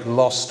a great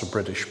loss to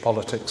British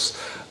politics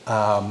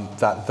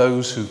that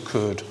those who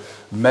could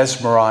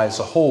mesmerize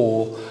a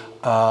hall,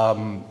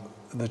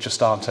 there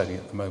just aren't any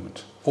at the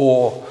moment.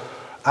 Or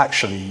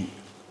actually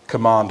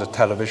command a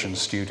television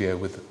studio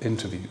with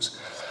interviews.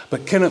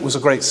 But Kinnock was a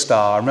great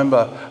star. I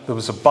remember there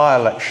was a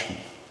by-election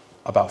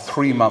about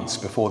 3 months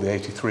before the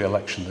 83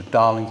 election, the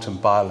Darlington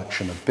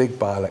by-election, a big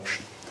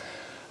by-election.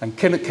 And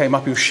Kinnock came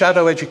up, he was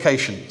shadow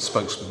education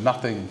spokesman,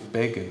 nothing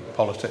big in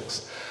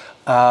politics.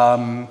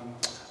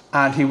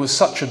 And he was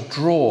such a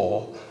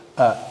draw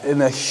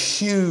in a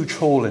huge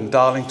hall in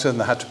Darlington.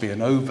 There had to be an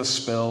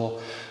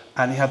overspill,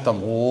 and he had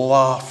them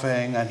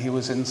laughing, and he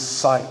was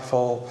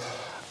insightful.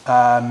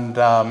 And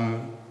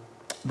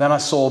then I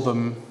saw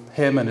them,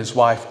 him and his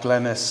wife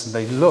Glenys, and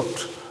they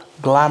looked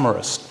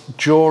glamorous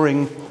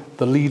during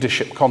the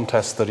leadership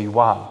contest that he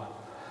won.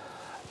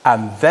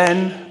 And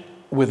then,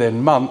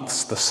 within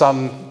months, the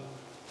Sun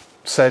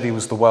said he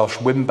was the Welsh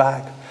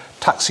windbag.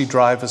 Taxi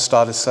drivers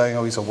started saying,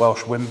 oh, he's a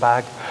Welsh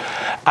windbag.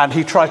 And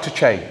he tried to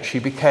change. He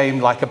became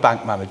like a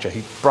bank manager.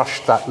 He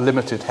brushed that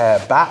limited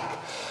hair back.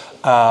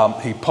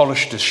 He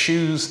polished his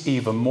shoes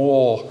even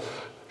more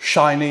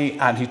shiny,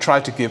 and he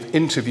tried to give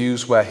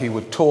interviews where he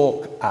would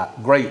talk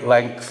at great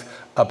length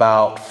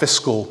about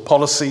fiscal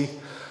policy,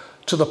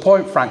 to the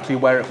point, frankly,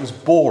 where it was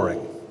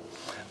boring.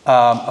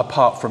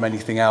 Apart from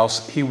anything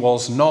else, he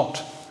was not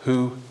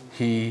who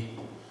he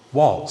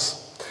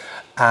was.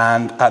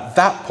 And at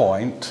that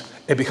point,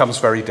 it becomes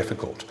very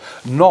difficult,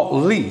 not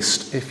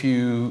least if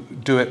you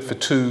do it for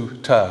 2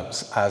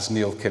 terms, as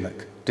Neil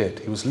Kinnock did.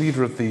 He was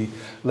leader of the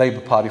Labour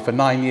Party for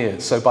 9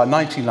 years. So by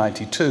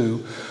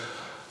 1992,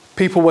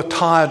 people were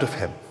tired of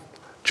him,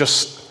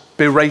 just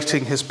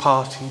berating his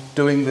party,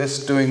 doing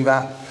this, doing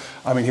that.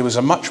 I mean, he was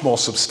a much more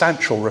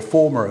substantial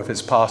reformer of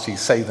his party,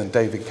 say, than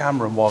David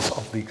Cameron was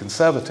of the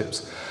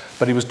Conservatives.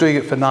 But he was doing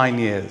it for 9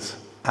 years.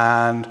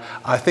 And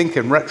I think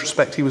in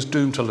retrospect, he was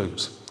doomed to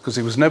lose, because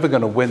he was never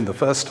going to win the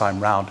first time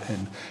round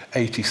in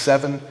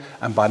 87.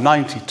 And by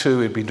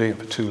 92, he'd been doing it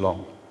for too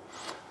long.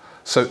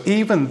 So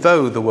even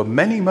though there were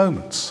many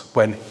moments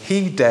when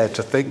he dared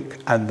to think,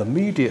 and the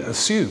media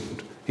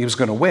assumed he was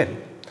going to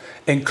win,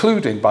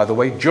 including, by the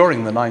way,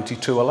 during the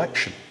 92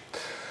 election.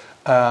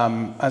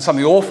 And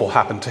something awful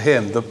happened to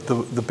him. The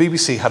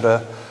BBC had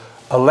an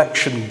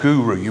election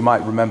guru, you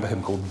might remember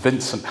him, called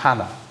Vincent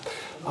Hanna,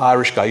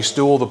 Irish guy. He used to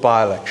do all the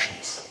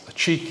by-elections, a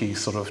cheeky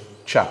sort of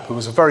chap who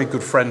was a very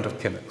good friend of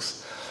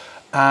Kinnock's.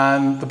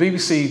 And the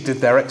BBC did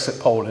their exit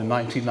poll in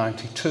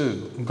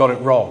 1992 and got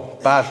it wrong,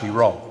 badly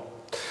wrong.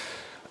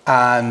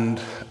 And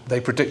they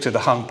predicted a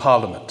hung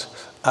parliament.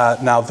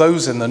 Now,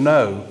 those in the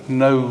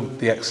know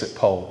the exit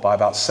poll by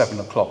about 7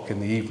 o'clock in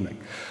the evening.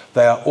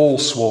 They are all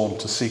sworn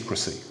to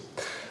secrecy.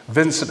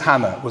 Vincent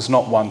Hanna was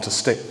not one to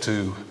stick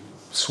to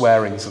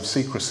swearings of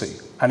secrecy.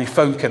 And he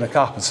phoned Kinnock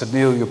up and said,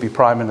 Neil, you'll be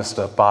Prime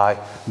Minister by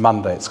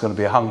Monday. It's going to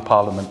be a hung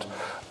parliament.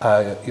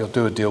 You'll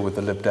do a deal with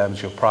the Lib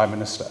Dems, you're Prime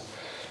Minister.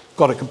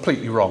 Got it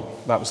completely wrong.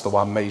 That was the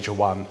one, major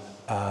one.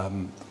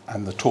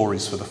 And the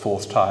Tories for the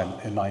 4th time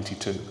in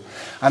 92.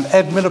 And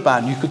Ed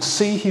Miliband, you could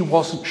see he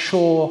wasn't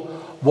sure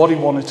what he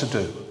wanted to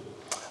do.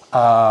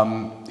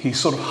 He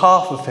sort of,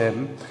 half of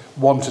him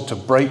wanted to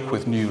break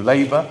with New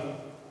Labour.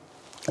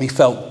 He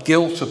felt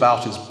guilt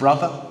about his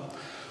brother,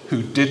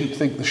 who didn't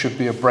think there should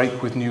be a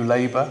break with New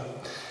Labour.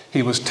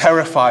 He was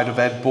terrified of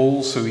Ed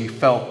Balls, who he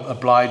felt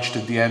obliged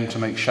in the end to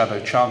make Shadow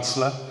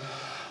Chancellor.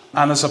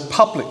 And as a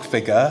public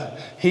figure,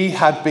 he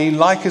had been,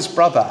 like his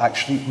brother,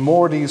 actually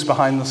more at ease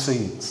behind the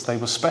scenes. They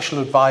were special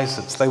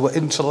advisors. They were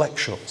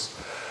intellectuals,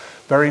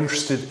 very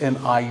interested in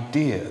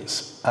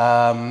ideas,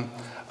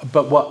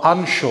 but were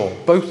unsure,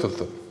 both of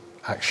them,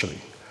 actually,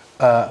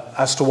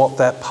 as to what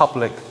their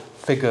public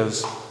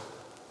figures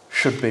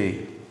should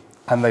be.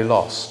 And they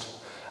lost.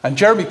 And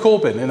Jeremy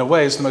Corbyn, in a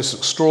way, is the most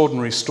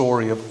extraordinary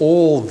story of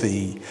all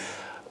the...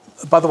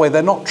 By the way,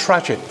 they're not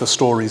tragic, the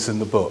stories in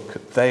the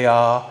book. They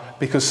are...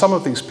 because some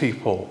of these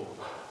people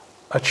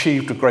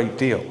achieved a great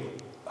deal.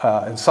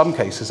 In some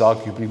cases,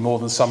 arguably more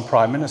than some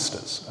prime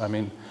ministers. I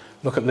mean,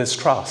 look at Liz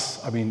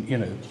Truss. I mean, you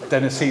know,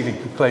 Dennis Healy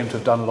could claim to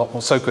have done a lot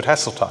more, so could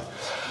Heseltine.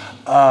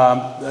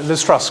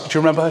 Liz Truss, do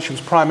you remember her? She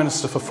was prime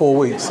minister for 4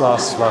 weeks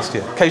last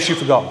year, in case you've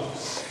forgotten.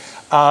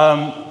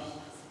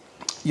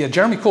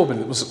 Jeremy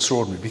Corbyn, it was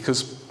extraordinary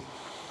because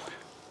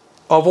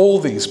of all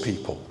these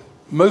people,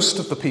 most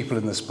of the people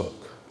in this book,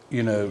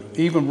 you know,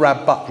 even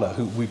Rab Butler,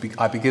 who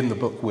I begin the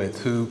book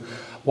with, who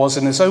was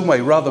in his own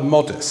way rather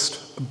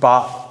modest,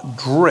 but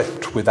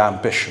dripped with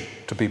ambition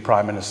to be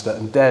Prime Minister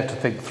and dared to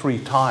think 3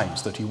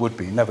 times that he would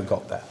be, never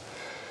got there.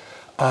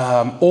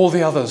 All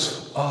the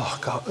others, oh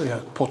God, you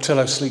know,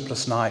 Portillo,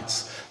 Sleepless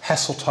Nights,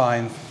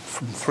 Heseltine,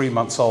 from 3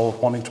 months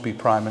old, wanting to be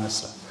Prime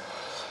Minister.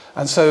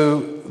 And so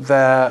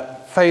their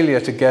failure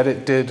to get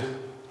it did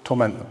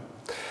torment them.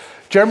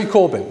 Jeremy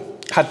Corbyn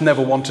had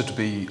never wanted to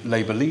be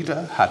Labour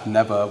leader, had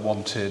never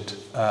wanted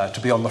to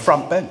be on the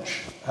front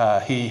bench.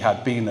 He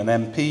had been an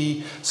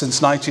MP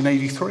since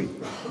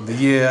 1983, the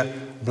year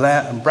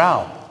Blair and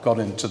Brown got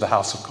into the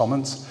House of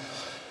Commons.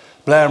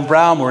 Blair and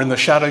Brown were in the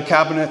shadow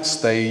cabinets.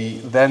 They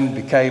then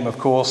became, of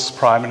course,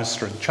 Prime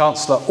Minister and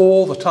Chancellor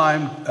all the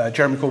time.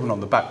 Jeremy Corbyn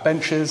on the back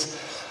benches,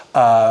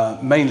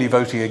 mainly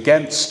voting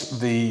against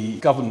the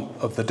government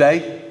of the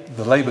day,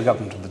 the Labour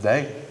government of the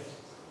day.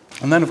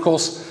 And then, of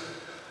course,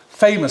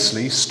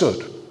 famously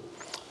stood.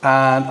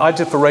 And I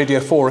did for Radio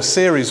 4 a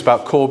series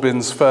about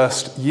Corbyn's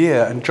first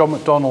year, and John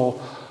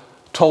McDonnell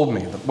told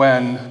me that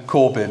when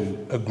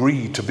Corbyn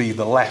agreed to be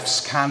the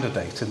left's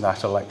candidate in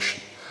that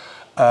election,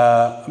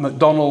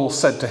 McDonnell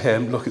said to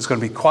him, look, it's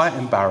going to be quite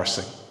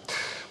embarrassing.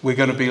 We're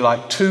going to be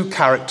like two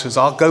characters.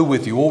 I'll go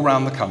with you all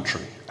around the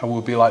country, and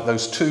we'll be like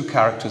those two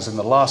characters in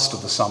The Last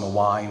of the Summer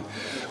Wine.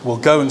 We'll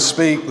go and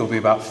speak. There'll be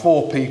about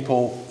 4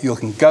 people. You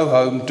can go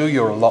home, do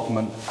your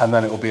allotment, and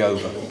then it will be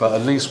over. But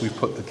at least we've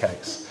put the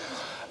case.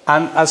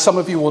 And as some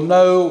of you will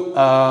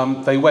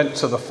know, they went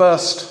to the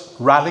first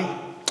rally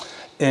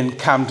in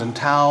Camden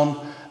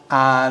Town,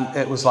 and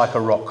it was like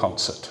a rock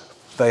concert.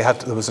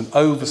 There was it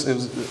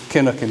was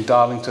Kinnock in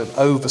Darlington,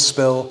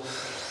 overspill,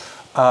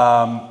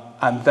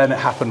 and then it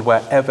happened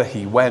wherever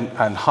he went,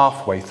 and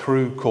halfway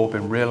through,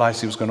 Corbyn realised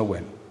he was going to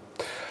win.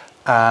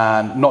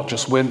 And not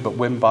just win, but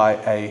win by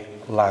a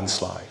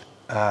landslide.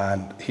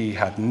 And he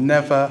had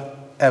never,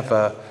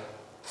 ever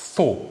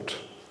thought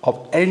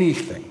of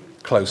anything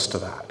close to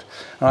that.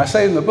 And I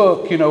say in the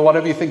book,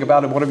 whatever you think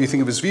about him, whatever you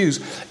think of his views,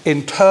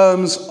 in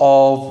terms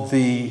of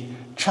the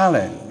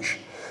challenge,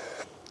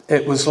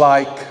 it was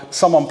like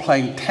someone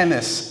playing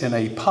tennis in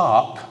a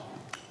park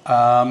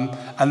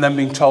and then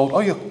being told,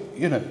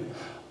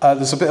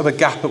 there's a bit of a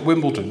gap at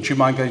Wimbledon. Do you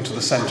mind going to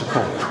the centre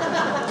court?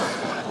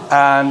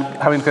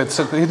 And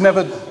so he'd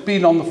never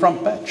been on the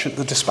front bench at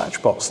the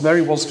dispatch box. And there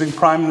he was doing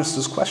Prime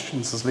Minister's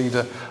questions as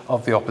leader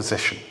of the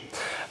opposition.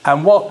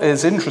 And what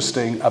is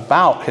interesting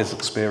about his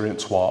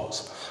experience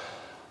was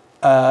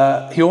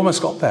he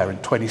almost got there in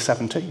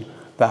 2017.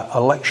 That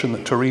election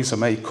that Theresa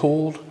May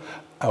called,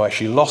 where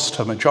she lost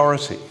her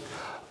majority,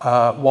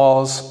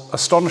 was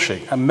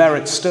astonishing and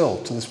merits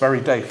still, to this very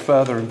day,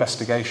 further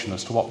investigation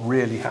as to what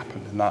really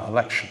happened in that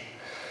election.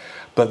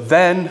 But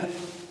then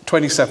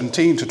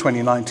 2017 to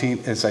 2019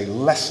 is a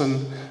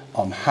lesson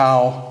on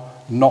how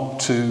not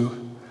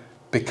to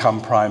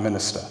become Prime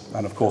Minister.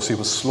 And of course, he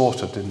was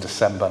slaughtered in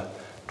December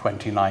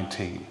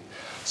 2019.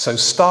 So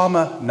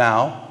Starmer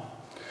now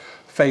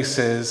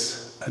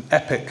faces an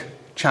epic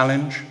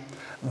challenge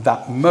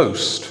that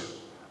most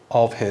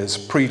of his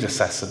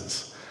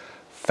predecessors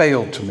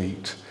failed to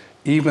meet,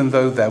 even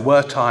though there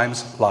were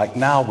times, like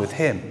now with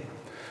him,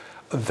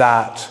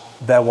 that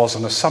there was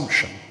an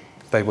assumption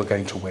they were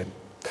going to win.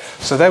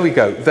 So there we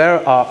go.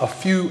 There are a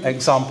few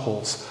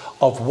examples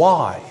of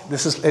why,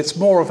 it's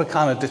more of a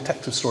kind of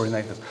detective story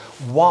than anything,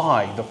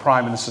 why the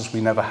prime ministers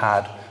we never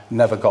had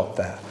never got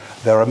there.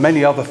 There are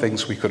many other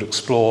things we could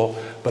explore,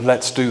 but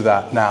let's do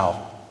that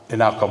now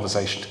in our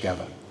conversation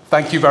together.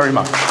 Thank you very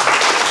much.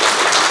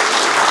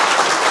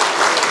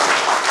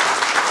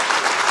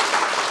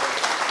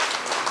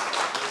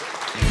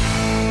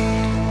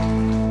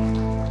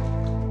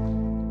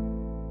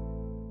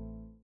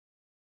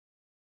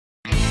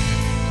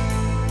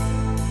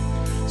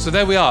 So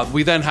there we are.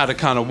 We then had a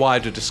kind of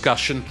wider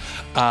discussion,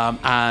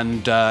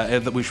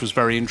 which was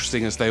very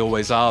interesting, as they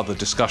always are, the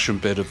discussion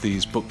bit of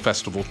these book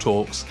festival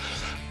talks.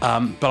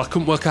 But I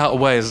couldn't work out a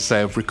way, as I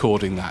say, of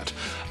recording that.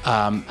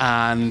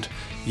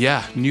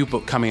 New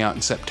book coming out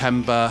in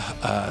September.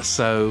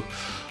 So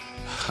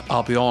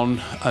I'll be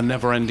on a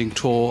never-ending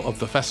tour of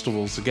the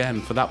festivals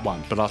again for that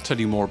one. But I'll tell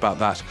you more about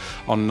that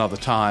on another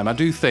time. I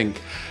do think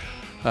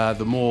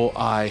the more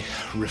I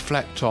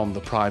reflect on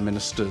the prime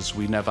ministers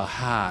we never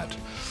had,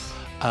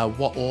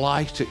 what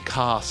light it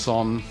casts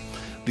on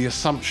the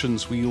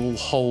assumptions we all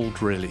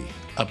hold, really,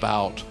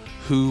 about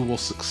who will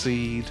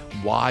succeed,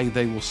 why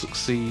they will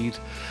succeed,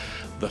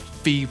 the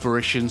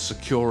feverish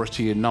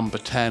insecurity in Number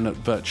 10 at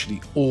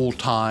virtually all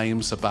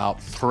times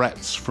about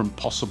threats from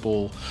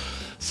possible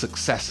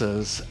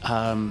successors.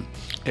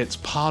 It's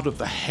part of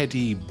the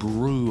heady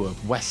brew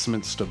of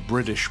Westminster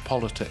British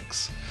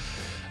politics.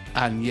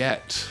 And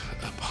yet,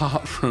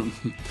 apart from,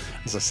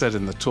 as I said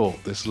in the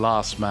talk, this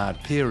last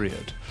mad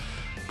period,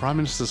 prime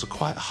ministers are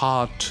quite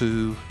hard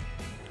to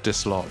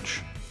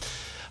dislodge.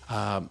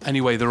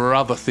 Anyway, there are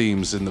other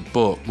themes in the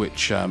book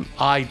which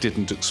I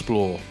didn't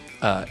explore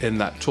in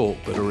that talk,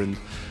 but are in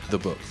the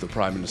book, The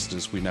Prime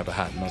Ministers We Never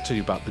Had, and I'll tell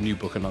you about the new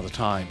book another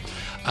time.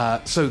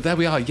 So there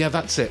we are. Yeah,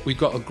 that's it. We've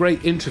got a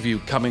great interview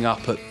coming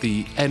up at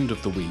the end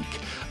of the week.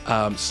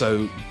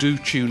 So do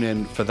tune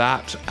in for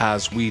that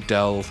as we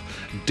delve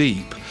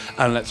deep,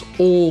 and let's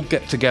all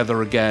get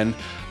together again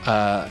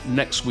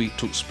next week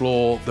to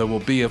explore. There will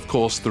be, of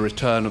course, the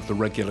return of the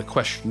regular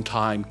question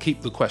time.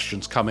 Keep the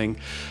questions coming.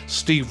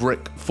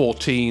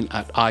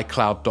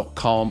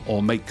 SteveRick14@icloud.com,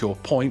 or Make Your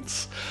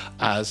Points,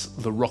 as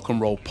the Rock and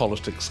Roll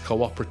Politics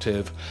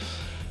Cooperative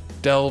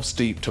delves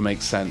deep to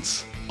make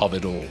sense of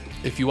it all.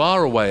 If you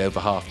are away over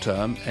half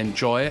term,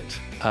 enjoy it.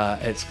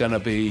 It's going to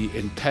be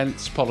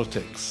intense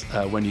politics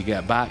when you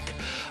get back.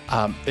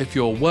 If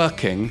you're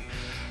working,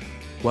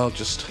 well,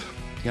 just,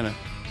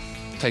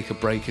 take a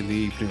break in the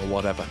evening or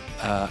whatever,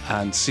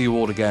 and see you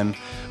all again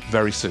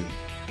very soon.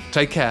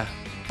 Take care.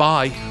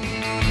 Bye.